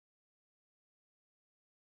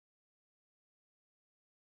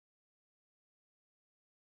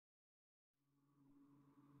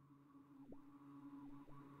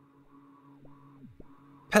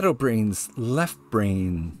pedal brains, left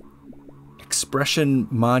brain, expression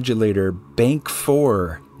modulator, bank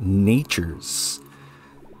 4, Naturez.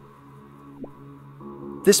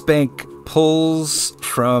 This bank pulls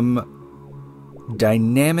from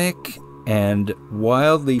dynamic and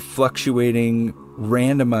wildly fluctuating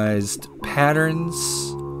randomized patterns,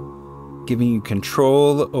 giving you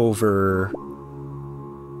control over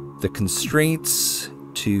the constraints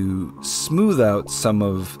to smooth out some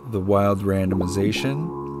of the wild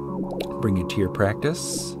randomization, bring it to your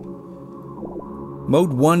practice.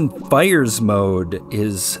 Mode 1 Firez mode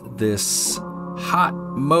is this hot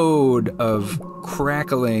mode of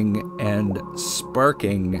crackling and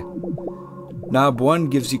sparking. Knob 1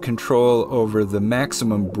 gives you control over the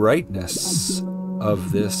maximum brightness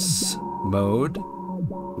of this mode,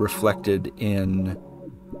 reflected in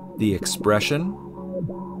the expression.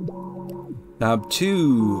 Knob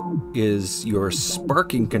 2 is your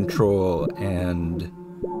sparking control and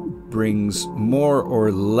brings more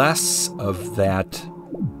or less of that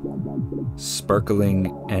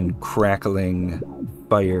sparkling and crackling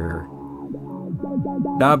fire.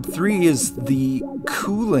 Knob 3 is the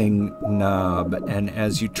cooling knob, and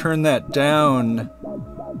as you turn that down,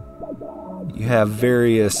 you have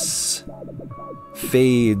various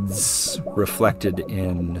fades reflected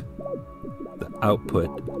in the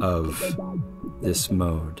output of this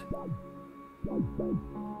mode.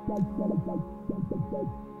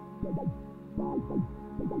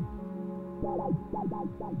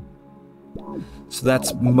 So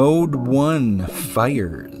that's mode 1,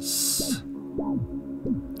 Firez.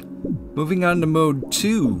 Moving on to mode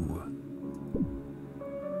 2,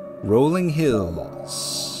 Rolling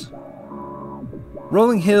Hillz.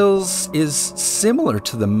 Rolling Hillz is similar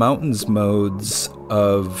to the Mountainz modes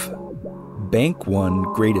of Bank 1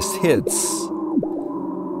 Greatest Hits,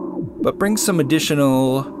 but brings some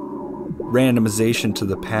additional randomization to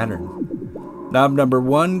the pattern. Knob number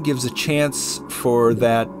 1 gives a chance for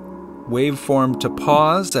that waveform to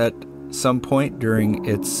pause at some point during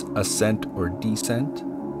its ascent or descent.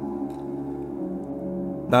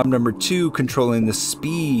 Knob number 2 controlling the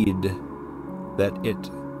speed that it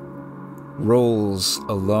rolls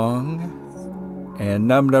along. And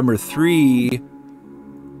knob number 3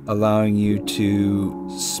 allowing you to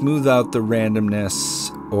smooth out the randomness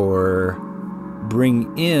or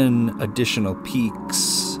bring in additional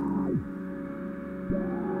peaks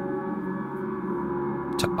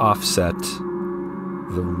to offset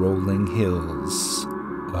the rolling hills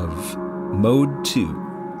of mode 2.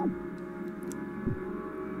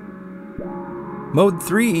 Mode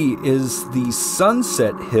 3 is the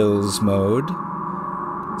Sunset Hillz mode.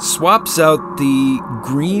 Swaps out the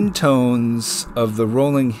green tones of the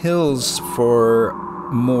rolling hills for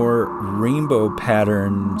more rainbow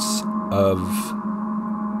patterns of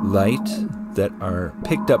light that are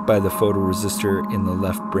picked up by the photoresistor in the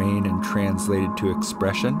left brain and translated to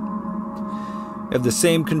expression. You have the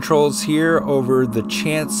same controls here over the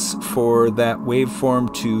chance for that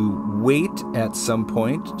waveform to wait at some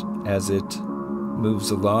point as it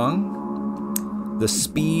moves along, the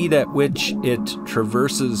speed at which it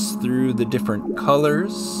traverses through the different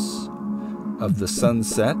colors of the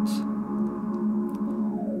sunset,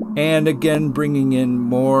 and again bringing in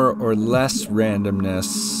more or less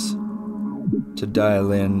randomness to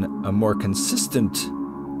dial in a more consistent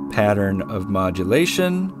pattern of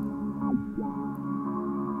modulation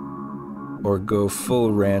or go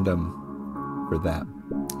full random for that.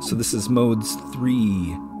 So this is modes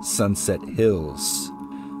 3, Sunset Hillz.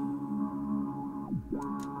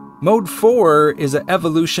 Mode 4 is an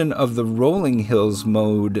evolution of the Rolling Hillz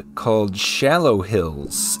mode called Shallow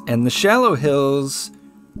Hillz, and the Shallow Hillz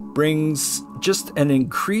brings just an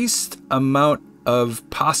increased amount of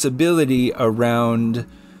possibility around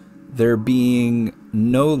there being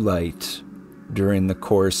no light during the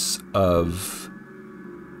course of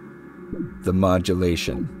the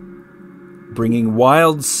modulation, bringing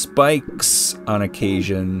wild spikes on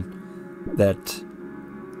occasion that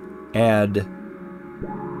add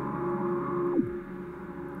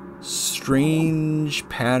strange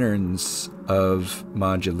patterns of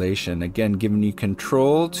modulation, again giving you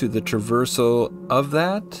control to the traversal of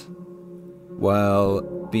that while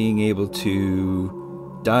being able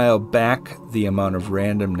to dial back the amount of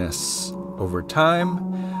randomness over time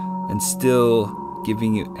and still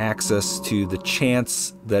giving you access to the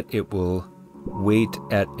chance that it will wait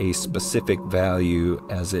at a specific value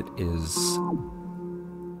as it is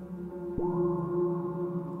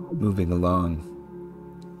moving along.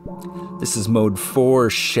 This is mode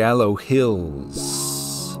 4, Shallow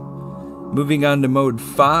Hillz. Moving on to mode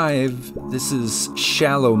 5, this is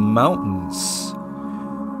Shallow Mountainz.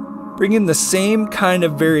 Bringing the same kind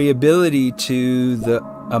of variability to the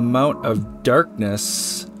amount of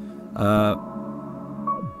darkness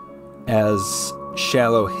as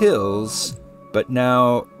shallow Hillz, but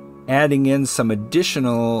now adding in some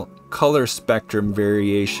additional color spectrum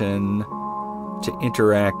variation to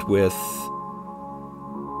interact with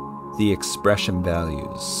the expression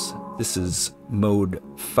values. This is mode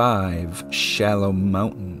 5, Shallow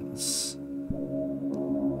Mountains.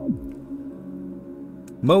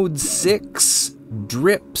 Mode 6,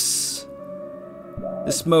 Dripz.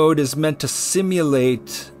 This mode is meant to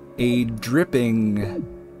simulate a dripping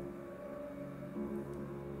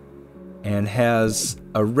and has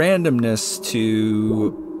a randomness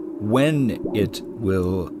to when it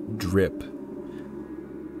will drip.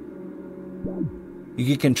 You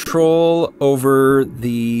can control over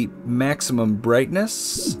the maximum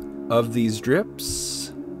brightness of these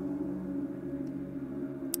drips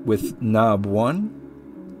with knob 1.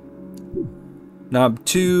 Knob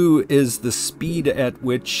 2 is the speed at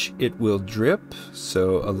which it will drip,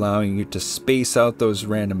 so allowing you to space out those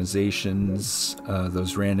randomizations,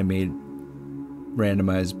 those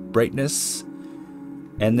randomized brightness.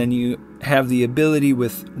 And then you have the ability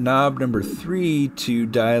with knob number 3 to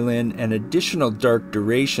dial in an additional dark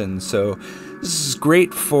duration. So this is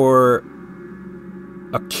great for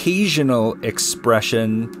occasional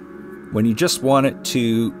expression when you just want it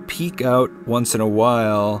to peek out once in a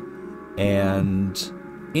while and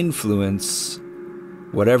influence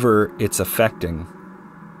whatever it's affecting.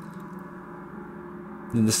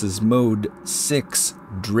 And this is mode 6,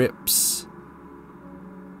 Dripz.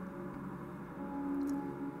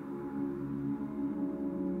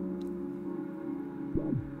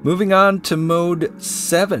 Moving on to mode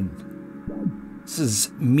 7. This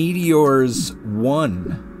is Meteors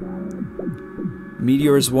 1.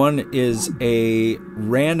 Meteors 1 is a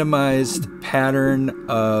randomized pattern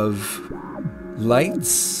of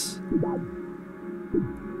lights.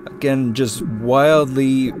 Again, just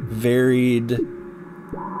wildly varied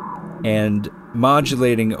and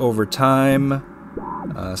modulating over time,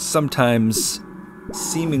 sometimes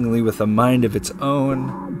seemingly with a mind of its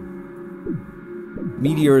own.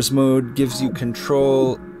 Meteors mode gives you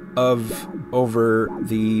control over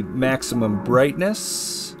the maximum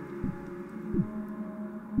brightness,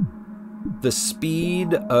 the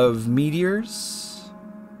speed of meteors,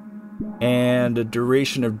 and a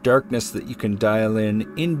duration of darkness that you can dial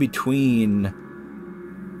in between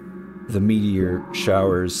the meteor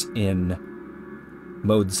showers in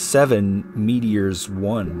mode 7, Meteors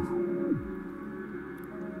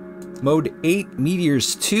 1. Mode 8,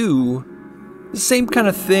 Meteors 2, the same kind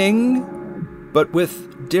of thing, but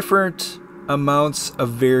with different amounts of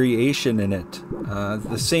variation in it.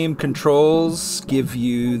 The same controls give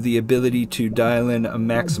you the ability to dial in a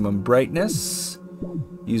maximum brightness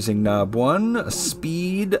using knob 1, a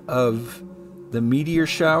speed of the meteor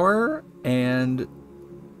shower, and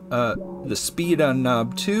the speed on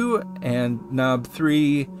knob 2, and knob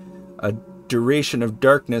 3, a duration of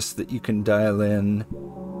darkness that you can dial in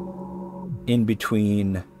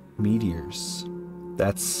between meteors.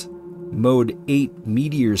 That's mode 8,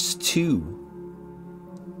 Meteors 2.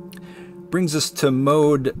 Brings us to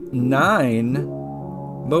mode 9.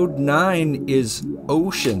 Mode 9 is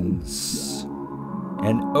Oceanz.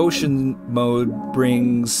 And Ocean mode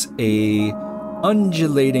brings a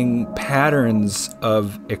undulating patterns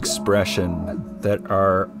of expression that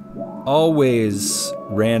are always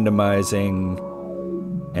randomizing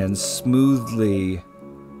and smoothly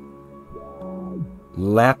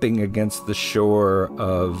lapping against the shore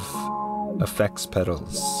of effects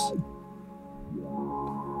pedals.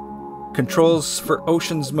 Controls for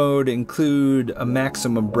Oceanz mode include a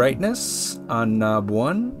maximum brightness on knob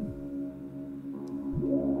 1,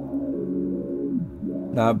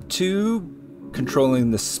 knob 2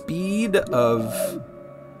 controlling the speed of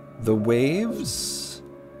the waves,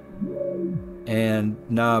 and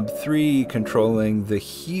knob 3 controlling the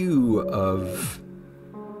hue of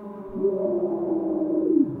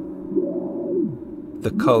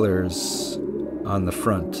the colors on the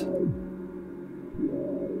front.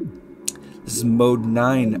 This is mode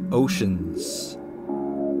 9, Oceanz.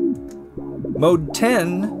 Mode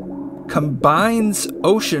 10 combines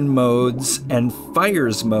ocean modes and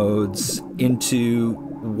Firez modes into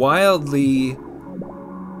wildly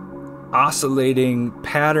oscillating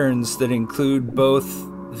patterns that include both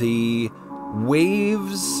the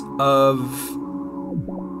waves of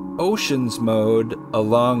Oceanz mode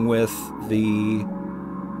along with the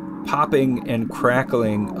popping and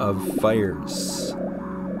crackling of Firez.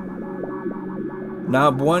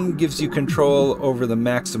 Knob 1 gives you control over the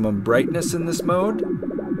maximum brightness in this mode.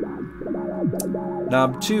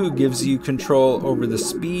 Knob 2 gives you control over the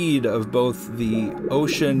speed of both the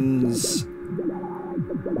Oceanz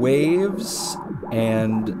waves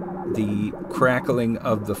and the crackling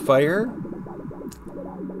of the fire.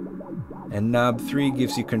 And knob 3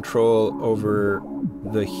 gives you control over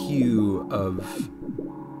the hue of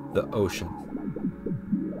the ocean.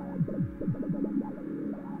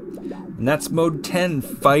 And that's mode 10,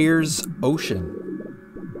 Fire's Ocean.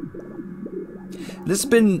 This has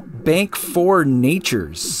been Bank 4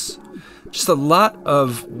 Natures. Just a lot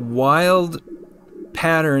of wild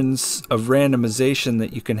patterns of randomization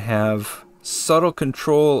that you can have subtle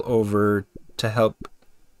control over to help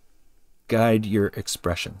guide your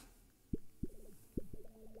expression.